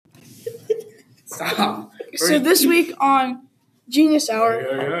Stop. So this week on Genius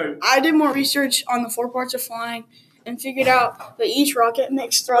Hour, I did more research on the 4 parts of flying and figured out that each rocket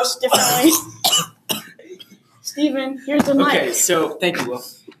makes thrust differently. Steven, here's the mic. Okay, so thank you, Will.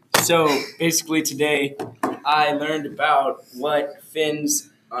 So basically today I learned about what fins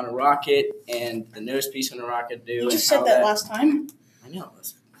on a rocket and the nose piece on a rocket do. You just said that last time. I know.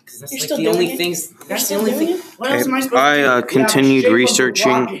 Because that's You're like still the doing only it? things. You're That's the still only doing thing. it? What else am I supposed to do? I continued Shape of a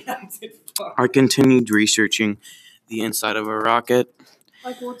researching. rocket. I continued researching the inside of a rocket.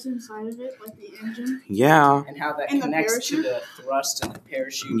 Like what's inside of it, like the engine? Yeah. And how that And the connects to parachute? the thrust and the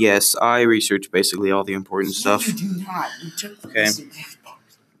parachute. Yes, I researched basically all the important stuff. You do not. You took Okay. this.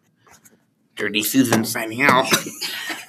 Dirty Susan signing out.